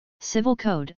Civil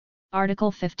Code,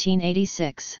 Article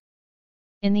 1586.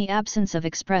 In the absence of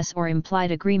express or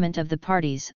implied agreement of the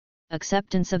parties,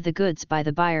 acceptance of the goods by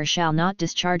the buyer shall not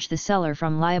discharge the seller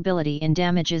from liability in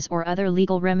damages or other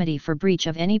legal remedy for breach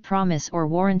of any promise or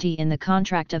warranty in the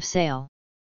contract of sale.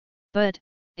 But,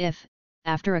 if,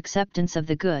 after acceptance of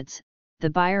the goods, the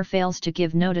buyer fails to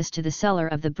give notice to the seller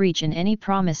of the breach in any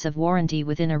promise of warranty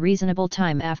within a reasonable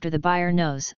time after the buyer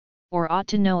knows, or ought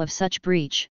to know of such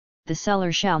breach, the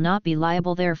seller shall not be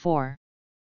liable therefor.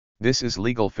 This is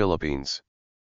Legal Philippines.